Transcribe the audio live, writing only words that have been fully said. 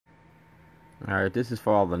Alright, this is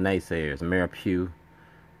for all the naysayers. Mayor Pugh,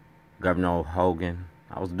 Governor Hogan.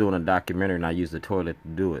 I was doing a documentary and I used the toilet to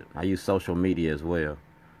do it. I use social media as well.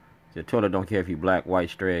 The toilet don't care if you black, white,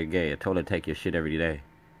 straight, or gay. A toilet take your shit every day.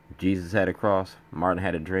 Jesus had a cross. Martin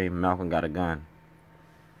had a dream. Malcolm got a gun.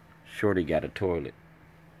 Shorty got a toilet.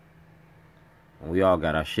 And we all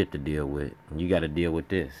got our shit to deal with. And you got to deal with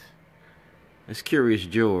this. That's Curious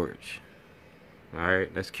George.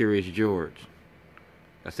 Alright, that's Curious George.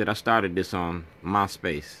 I said I started this on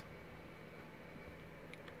MySpace.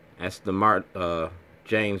 That's the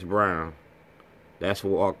James Brown. That's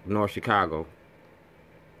North Chicago.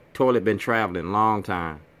 Toilet been traveling a long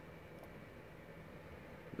time.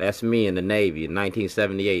 That's me in the Navy in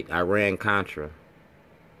 1978. I ran Contra.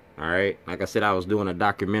 Alright? Like I said, I was doing a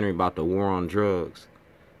documentary about the war on drugs.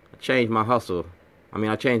 I changed my hustle.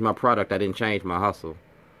 I changed my product. I didn't change my hustle.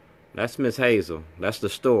 That's Miss Hazel. That's the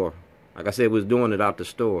store. Like I said, we was doing it out the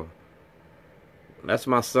store. That's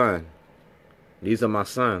my son. These are my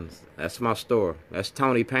sons. That's my store. That's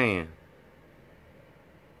Tony Pan.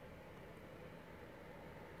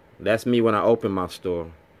 That's me when I opened my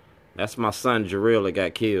store. That's my son, Jarrell, that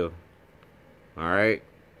got killed. Alright?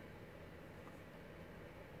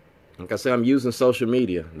 Like I said, I'm using social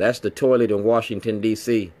media. That's the toilet in Washington,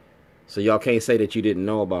 D.C. So y'all can't say that you didn't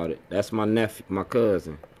know about it. That's my nephew, my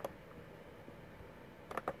cousin.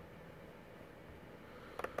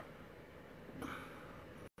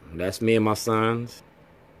 That's me and my sons.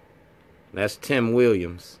 That's Tim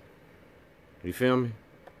Williams. You feel me?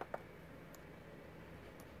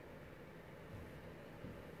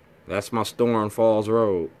 That's my store on Falls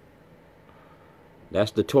Road.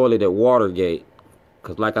 That's the toilet at Watergate.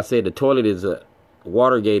 Because like I said, the toilet is a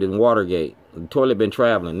Watergate and Watergate. The toilet been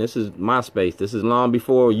traveling. This is MySpace. This is long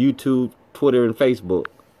before YouTube, Twitter, and Facebook.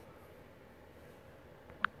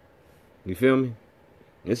 You feel me?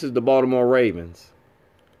 This is the Baltimore Ravens.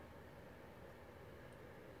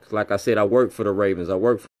 Like I said, I work for the Ravens. I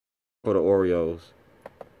work for the Orioles.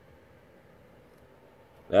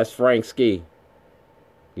 That's Frank Ski.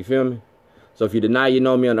 You feel me? So if you deny you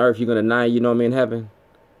know me on earth, you're going to deny you know me in heaven?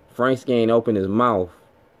 Frank Ski ain't open his mouth.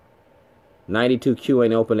 92Q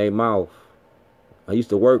ain't open their mouth. I used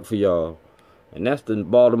to work for y'all. And that's the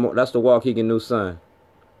Baltimore, that's the Waukegan New Sun.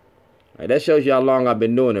 Right, that shows you how long I've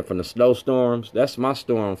been doing it. From the snowstorms. That's my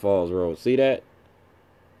store on Falls Road. See that?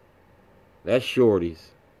 That's Shorty's.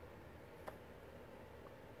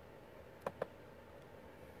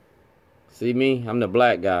 See me? I'm the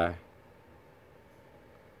black guy.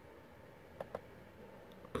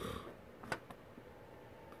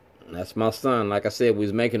 That's my son. Like I said, we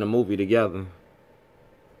was making a movie together.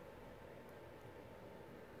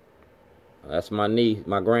 That's my niece,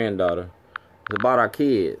 my granddaughter. It's about our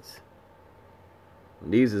kids.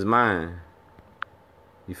 These is mine.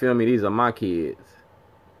 You feel me? These are my kids.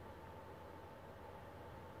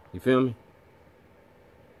 You feel me?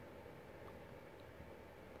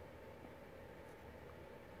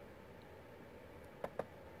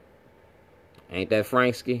 Ain't that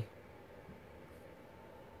Franksky?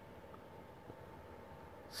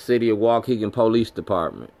 City of Waukegan Police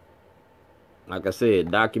Department. Like I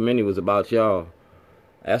said, documentary was about y'all.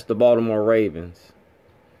 That's the Baltimore Ravens.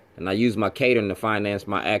 And I use my catering to finance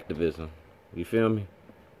my activism. You feel me?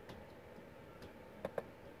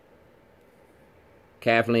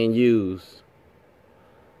 Kathleen Hughes.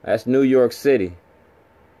 That's New York City.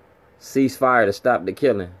 Ceasefire to stop the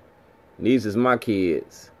killing. These is my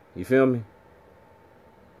kids. You feel me?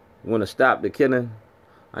 You want to stop the killing?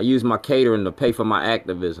 I use my catering to pay for my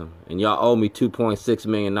activism. And y'all owe me $2.6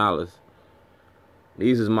 million.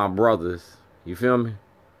 These is my brothers. You feel me?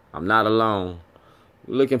 I'm not alone.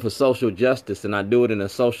 We're looking for social justice, and I do it in a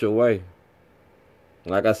social way.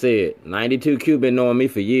 Like I said, 92Q been knowing me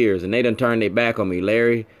for years, and they done turned their back on me.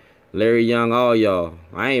 Larry Young, all y'all.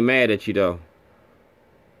 I ain't mad at you, though.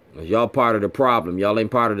 Y'all part of the problem. Y'all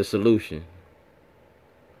ain't part of the solution.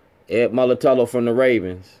 Ed Mulatolo from the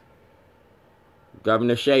Ravens.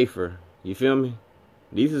 Governor Schaefer. You feel me?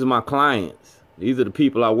 These is my clients. These are the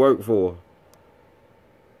people I work for.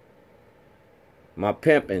 My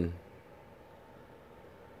pimping.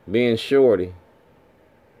 Being Shorty.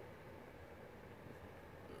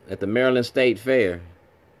 At the Maryland State Fair.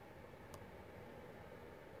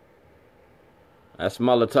 That's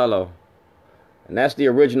Mulatolo. And that's the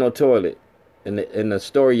original toilet. In the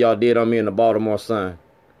story y'all did on me in the Baltimore Sun.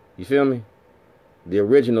 You feel me? The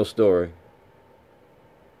original story.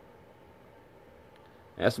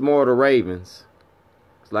 That's more of the Ravens.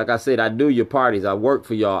 Like I said, I do your parties. I work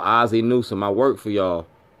for y'all. Ozzie Newsome, I work for y'all.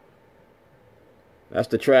 That's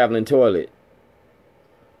the traveling toilet.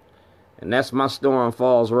 And that's my store on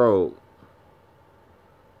Falls Road.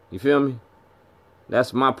 You feel me?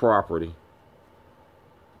 That's my property.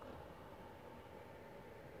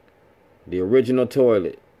 The original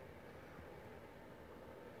toilet.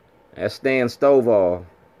 That's Stan Stovall.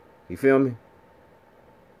 You feel me?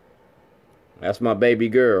 That's my baby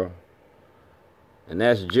girl. And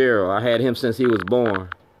that's Gerald. I had him since he was born.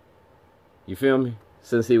 You feel me?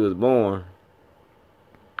 Since he was born.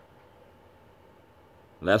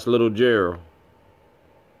 That's little Gerald.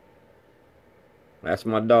 That's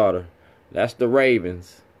my daughter. That's the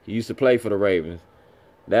Ravens. He used to play for the Ravens.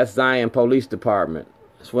 That's Zion Police Department.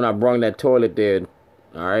 That's when I brung that toilet there.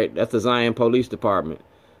 Alright? That's the Zion Police Department.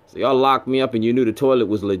 So y'all locked me up and you knew the toilet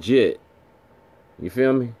was legit. You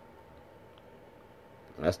feel me?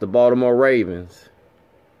 That's the Baltimore Ravens.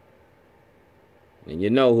 And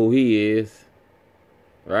you know who he is.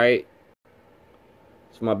 Right?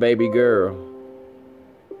 It's my baby girl.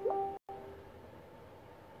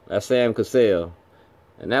 That's Sam Cassell.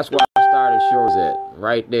 And that's where I started Shores at.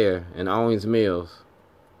 Right there in Owings Mills.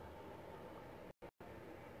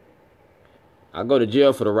 I go to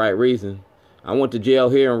jail for the right reason. I went to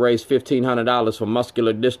jail here and raised $1,500 for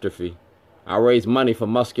muscular dystrophy. I raised money for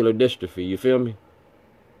muscular dystrophy. You feel me?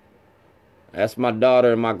 That's my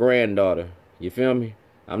daughter and my granddaughter. You feel me?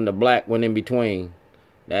 I'm the black one in between.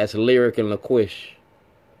 That's Lyric and LaQuish.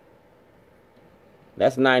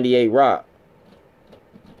 That's 98 Robt.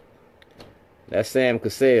 That's Sam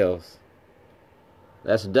Cassell's.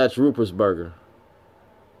 That's Dutch Rupersberger.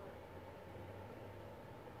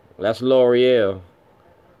 That's L'Oreal.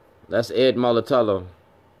 That's Ed Molitullo.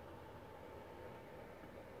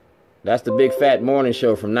 That's the Big Fat Morning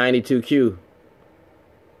Show from 92Q.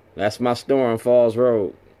 That's my store on Falls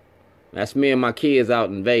Road. That's me and my kids out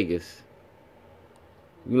in Vegas.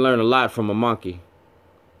 You learn a lot from a monkey.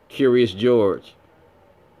 Curious George.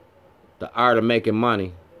 The art of making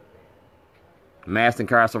money. Mass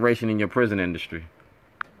incarceration in your prison industry.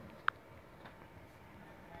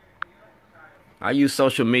 I use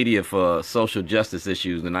social media for social justice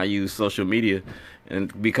issues, and I use social media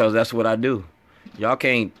because that's what I do.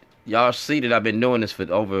 Y'all see that I've been doing this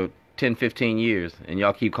for over 10, 15 years, and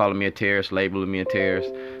y'all keep calling me a terrorist, labeling me a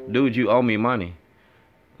terrorist. Dude, you owe me money.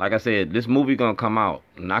 Like I said, this movie gonna come out,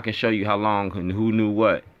 and I can show you how long and who knew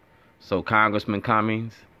what. So Congressman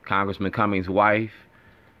Cummings' wife,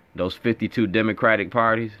 those 52 Democratic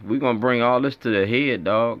parties, we gonna bring all this to the head,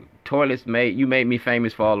 dog. Toilets you made me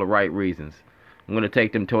famous for all the right reasons. I'm gonna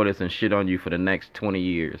take them toilets and shit on you for the next 20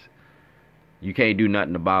 years. You can't do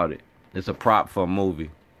nothing about it. It's a prop for a movie.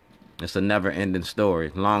 It's a never-ending story.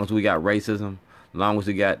 As long as we got racism, as long as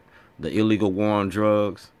we got the illegal war on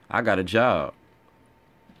drugs, I got a job.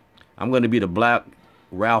 I'm going to be the black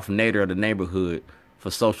Ralph Nader of the neighborhood for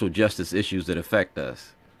social justice issues that affect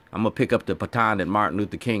us. I'm going to pick up the baton that Martin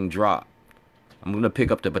Luther King dropped. I'm going to pick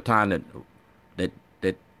up the baton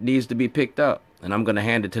that needs to be picked up. And I'm going to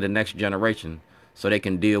hand it to the next generation so they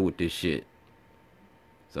can deal with this shit.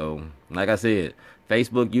 So, like I said,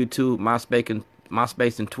 Facebook, YouTube,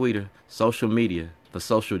 MySpace and Twitter, social media for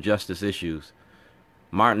social justice issues.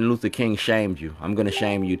 Martin Luther King shamed you. I'm going to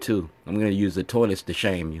shame you too. I'm going to use the toilets to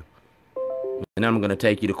shame you. And then I'm going to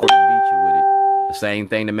take you to court and beat you with it. The same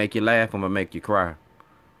thing to make you laugh, I'm going to make you cry.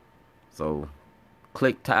 So,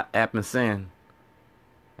 click, tap, and send.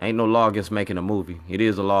 Ain't no law against making a movie. It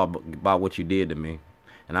is a law about what you did to me.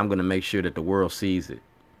 And I'm going to make sure that the world sees it.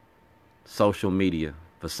 Social media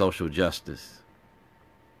for social justice.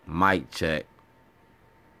 Mic check.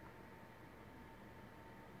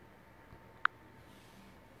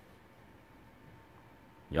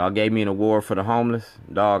 Y'all gave me an award for the homeless.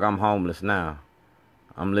 Dog, I'm homeless now.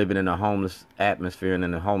 I'm living in a homeless atmosphere and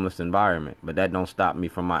in a homeless environment. But that don't stop me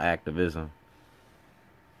from my activism.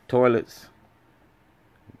 Toilets.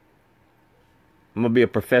 I'm going to be a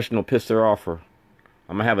professional pisser-offer.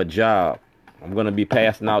 I'm going to have a job. I'm going to be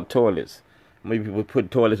passing out toilets. I'm going to be putting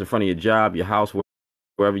toilets in front of your job, your house,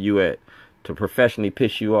 wherever you at, to professionally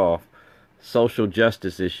piss you off. Social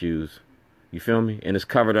justice issues. You feel me? And it's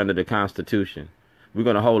covered under the Constitution. We're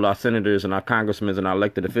going to hold our senators and our congressmen and our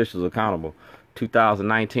elected officials accountable.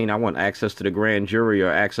 2019, I want access to the grand jury or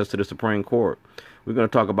access to the Supreme Court. We're going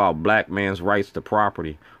to talk about black man's rights to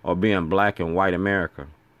property or being black in white America.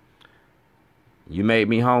 You made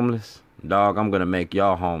me homeless? Dog, I'm going to make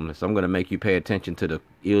y'all homeless. I'm going to make you pay attention to the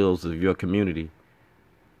ills of your community.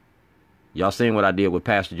 Y'all seen what I did with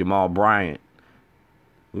Pastor Jamal Bryant.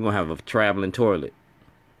 We're going to have a traveling toilet.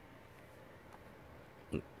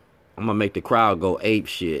 I'm going to make the crowd go ape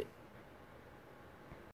shit.